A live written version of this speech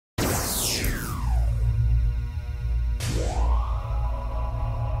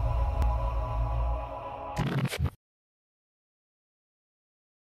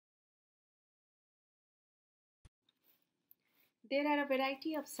There are a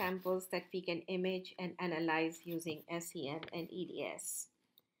variety of samples that we can image and analyze using SEM and EDS.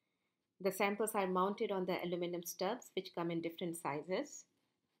 The samples are mounted on the aluminum stubs, which come in different sizes.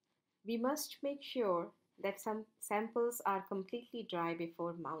 We must make sure that some samples are completely dry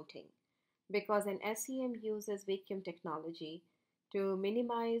before mounting, because an SEM uses vacuum technology to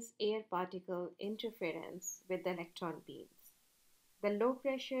minimize air particle interference with the electron beams. The low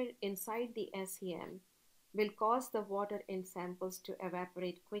pressure inside the SEM will cause the water in samples to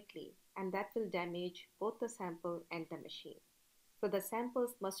evaporate quickly, and that will damage both the sample and the machine. So the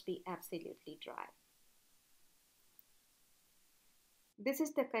samples must be absolutely dry. This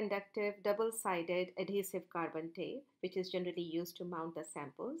is the conductive double-sided adhesive carbon tape, which is generally used to mount the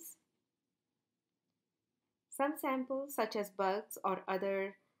samples. Some samples, such as bugs or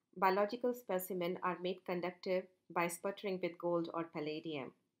other biological specimens, are made conductive by sputtering with gold or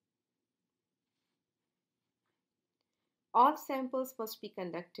palladium. All samples must be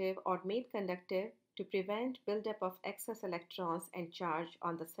conductive or made conductive to prevent buildup of excess electrons and charge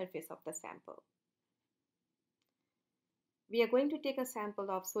on the surface of the sample. We are going to take a sample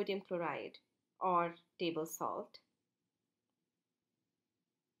of sodium chloride or table salt.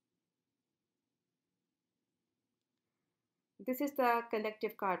 This is the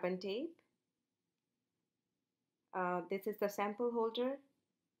conductive carbon tape. This is the sample holder,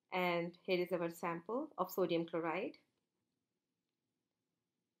 and here is our sample of sodium chloride.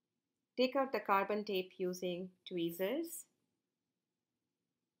 Take out the carbon tape using tweezers.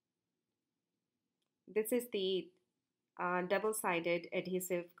 This is the double-sided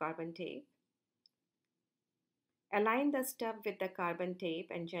adhesive carbon tape. Align the stub with the carbon tape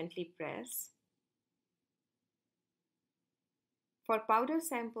and gently press. For powder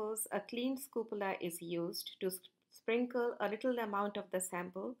samples, a clean scoopula is used to sprinkle a little amount of the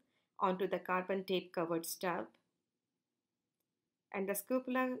sample onto the carbon tape covered stub. And the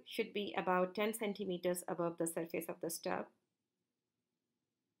scoopula should be about 10 centimeters above the surface of the stub.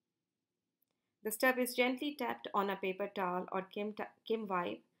 The stub is gently tapped on a paper towel or Kim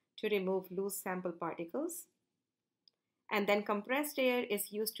wipe to remove loose sample particles. And then compressed air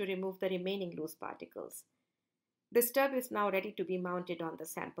is used to remove the remaining loose particles. The stub is now ready to be mounted on the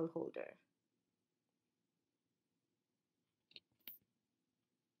sample holder.